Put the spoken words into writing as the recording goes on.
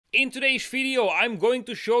In today's video, I'm going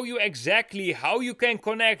to show you exactly how you can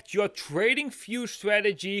connect your TradingView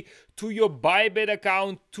strategy to your Bybit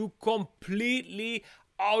account to completely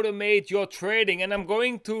automate your trading. And I'm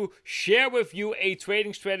going to share with you a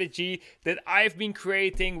trading strategy that I've been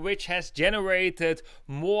creating, which has generated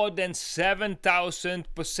more than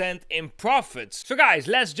 7,000% in profits. So guys,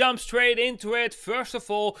 let's jump straight into it. First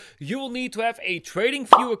of all, you will need to have a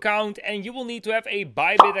TradingView account and you will need to have a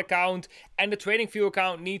Bybit account, and the TradingView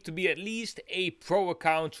account needs to be at least a pro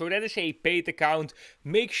account, so that is a paid account.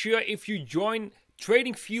 Make sure if you join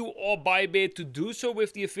TradingView or Bybit to do so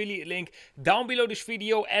with the affiliate link down below this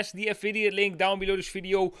video, as the affiliate link down below this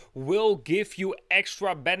video will give you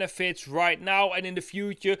extra benefits right now and in the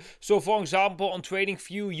future. So for example, on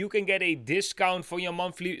TradingView you can get a discount for your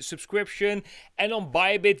monthly subscription, and on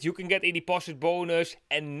Bybit you can get a deposit bonus.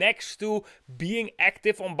 And next to being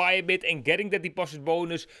active on Bybit and getting that deposit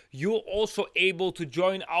bonus, you're also able to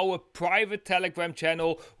join our private Telegram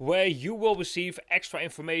channel where you will receive extra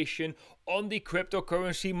information on the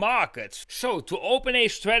cryptocurrency markets. So to open a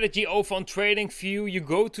strategy over on TradingView, you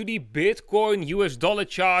go to the Bitcoin US dollar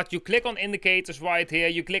chart, you click on indicators right here,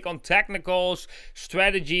 you click on technicals,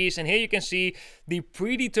 strategies, and here you can see the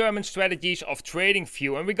predetermined strategies of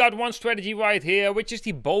TradingView. And we got one strategy right here, which is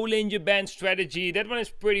the Bollinger Band strategy. That one is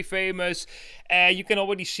pretty famous. You can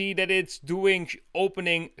already see that it's doing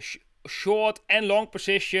opening short and long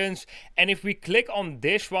positions, and if we click on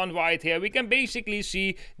this one right here, we can basically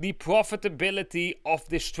see the profitability of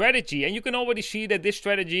this strategy. And you can already see that this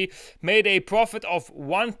strategy made a profit of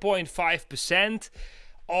 1.5%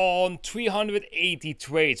 on 380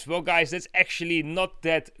 trades. Well guys, that's actually not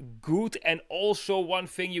that good. And also one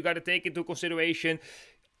thing you got to take into consideration: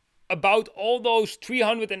 about all those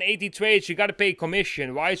 380 trades, you got to pay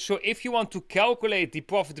commission, right? So if you want to calculate the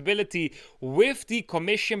profitability with the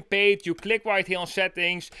commission paid, you click right here on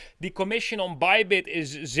settings. The commission on Bybit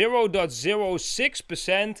is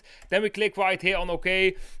 0.06%. Then we click right here on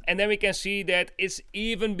OK. And then we can see that it's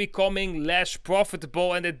even becoming less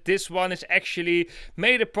profitable, and that this one is actually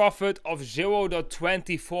made a profit of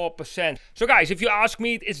 0.24%. So guys, if you ask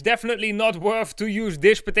me, it's definitely not worth to use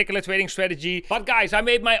this particular trading strategy. But guys, I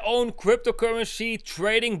made my own cryptocurrency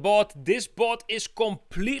trading bot. This bot is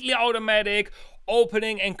completely automatic,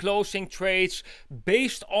 opening and closing trades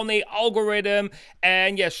based on a algorithm.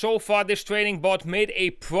 And yeah, so far this trading bot made a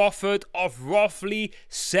profit of roughly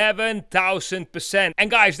 7,000%.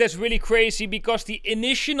 And guys, that's really crazy because the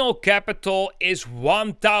initial capital is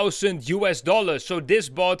 1,000 US dollars. So this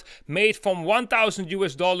bot made from 1,000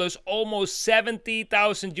 US dollars almost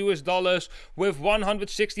 70,000 US dollars with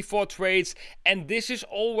 164 trades, and this is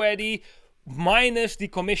already minus the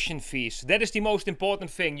commission fees. That is the most important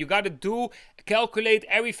thing. You got to calculate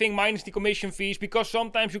everything minus the commission fees, because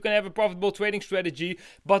sometimes you can have a profitable trading strategy,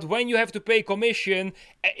 but when you have to pay commission,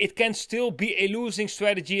 it can still be a losing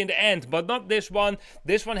strategy in the end. But not this one.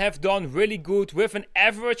 This one have done really good with an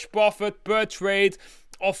average profit per trade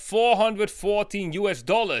of 414 US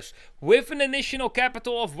dollars with an initial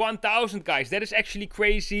capital of 1,000, guys. That is actually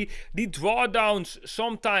crazy. The drawdowns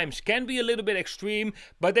sometimes can be a little bit extreme,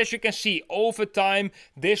 but as you can see, over time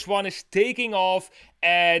this one is taking off,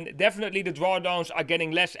 and definitely the drawdowns are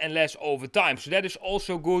getting less and less over time. So that is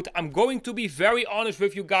also good. I'm going to be very honest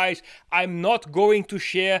with you guys. I'm not going to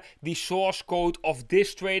share the source code of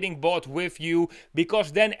this trading bot with you,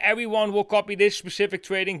 because then everyone will copy this specific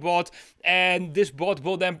trading bot, and this bot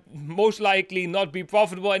will then most likely not be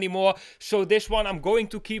profitable anymore. So this one I'm going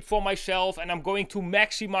to keep for myself, and I'm going to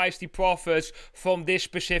maximize the profits from this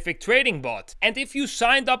specific trading bot. And if you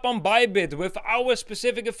signed up on Bybit with our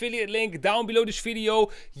specific affiliate link down below this video,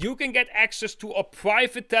 you can get access to a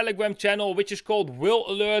private Telegram channel which is called Will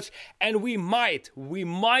Alerts, and we might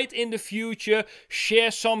in the future share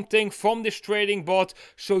something from this trading bot,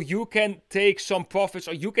 so you can take some profits,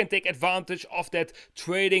 or you can take advantage of that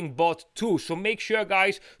trading bot too. So make sure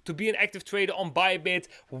guys to be an active trader on Bybit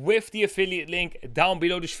with the affiliate link down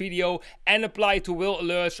below this video, and apply to Will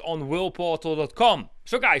Alerts on willportal.com.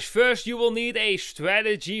 So guys, first you will need a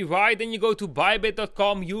strategy, right? Then you go to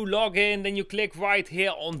bybit.com, you log in, then you click right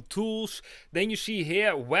here on tools. Then you see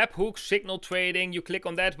here webhook signal trading. You click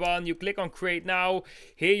on that one, you click on create now.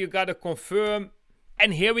 Here you gotta confirm.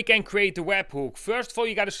 And here we can create the webhook. First of all,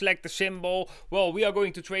 you got to select the symbol. Well, we are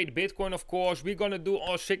going to trade Bitcoin, of course. We're going to do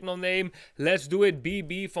our signal name. Let's do it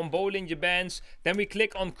BB from Bollinger Bands. Then we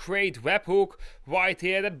click on create webhook right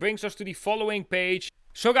here. That brings us to the following page.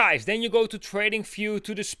 So guys, then you go to TradingView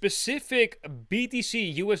to the specific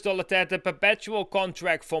BTC US dollar Tether perpetual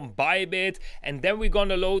contract from Bybit, and then we're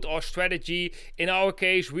gonna load our strategy. In our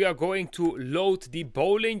case, we are going to load the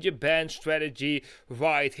Bollinger Band strategy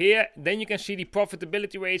right here. Then you can see the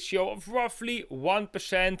profitability ratio of roughly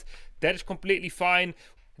 1%. That is completely fine.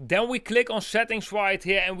 Then we click on settings right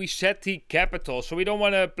here and we set the capital. So we don't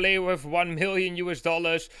want to play with 1 million US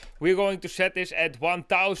dollars. We're going to set this at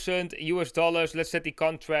 1,000 US dollars. Let's set the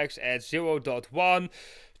contracts at 0.1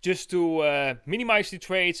 just to minimize the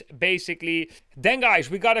trades basically. Then guys,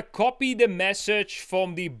 we gotta copy the message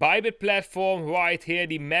from the Bybit platform right here,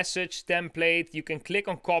 the message template. You can click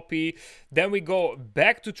on copy. Then we go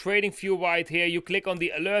back to TradingView right here. You click on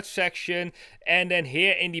the alert section, and then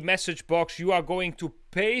here in the message box you are going to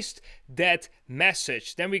paste that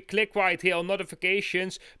message. Then we click right here on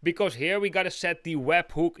notifications, because here we gotta set the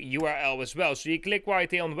webhook URL as well. So you click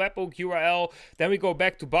right here on webhook URL, then we go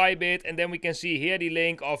back to Bybit, and then we can see here the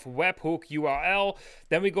link of webhook URL.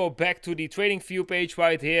 Then we go back to the TradingView page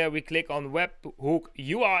right here. We click on webhook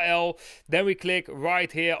URL, then we click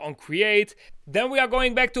right here on create. Then we are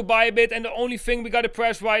going back to Bybit, and the only thing we gotta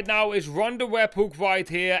press right now is run the webhook right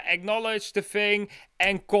here, acknowledge the thing,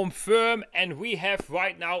 and confirm. And we have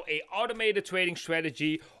right now a automated trading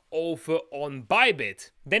strategy over on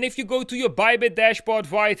Bybit. Then if you go to your Bybit dashboard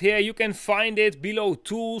right here, you can find it below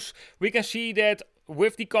tools. We can see that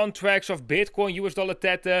with the contracts of Bitcoin, US dollar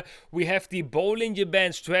Tether, we have the Bollinger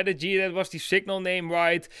Band strategy, that was the signal name,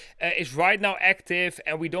 right, is right now active,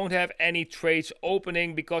 and we don't have any trades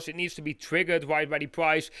opening because it needs to be triggered right by the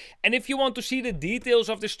price. And if you want to see the details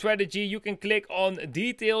of the strategy, you can click on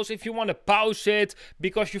details. If you want to pause it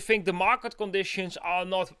because you think the market conditions are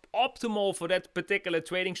not optimal for that particular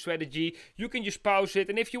trading strategy, you can just pause it.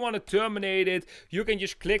 And if you want to terminate it, you can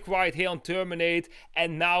just click right here on terminate,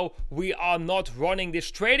 and now we are not running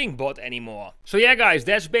this trading bot anymore. So yeah guys,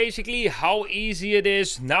 that's basically how easy it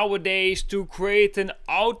is nowadays to create an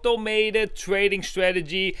automated trading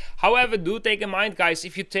strategy. However, do take in mind guys,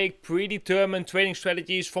 if you take predetermined trading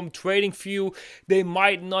strategies from TradingView, they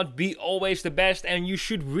might not be always the best, and you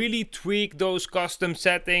should really tweak those custom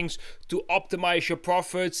settings to optimize your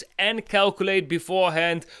profits and calculate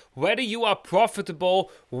beforehand whether you are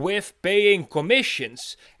profitable with paying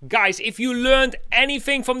commissions. Guys, if you learned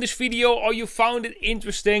anything from this video or you found it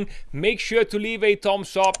interesting, make sure to leave a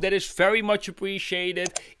thumbs up. That is very much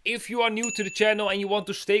appreciated. If you are new to the channel and you want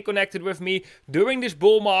to stay connected with me during this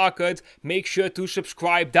bull market, make sure to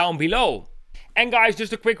subscribe down below. And guys,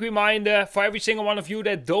 just a quick reminder for every single one of you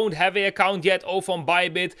that don't have an account yet over on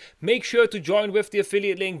Bybit, make sure to join with the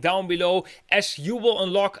affiliate link down below, as you will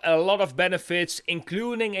unlock a lot of benefits,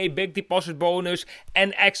 including a big deposit bonus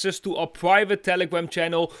and access to a private Telegram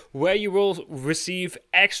channel where you will receive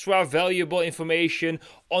extra valuable information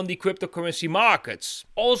on the cryptocurrency markets.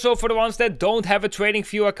 Also, for the ones that don't have a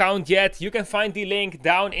TradingView account yet, you can find the link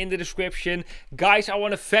down in the description. Guys, I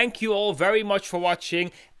want to thank you all very much for watching,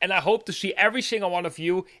 and I hope to see every single one of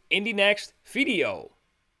you in the next video.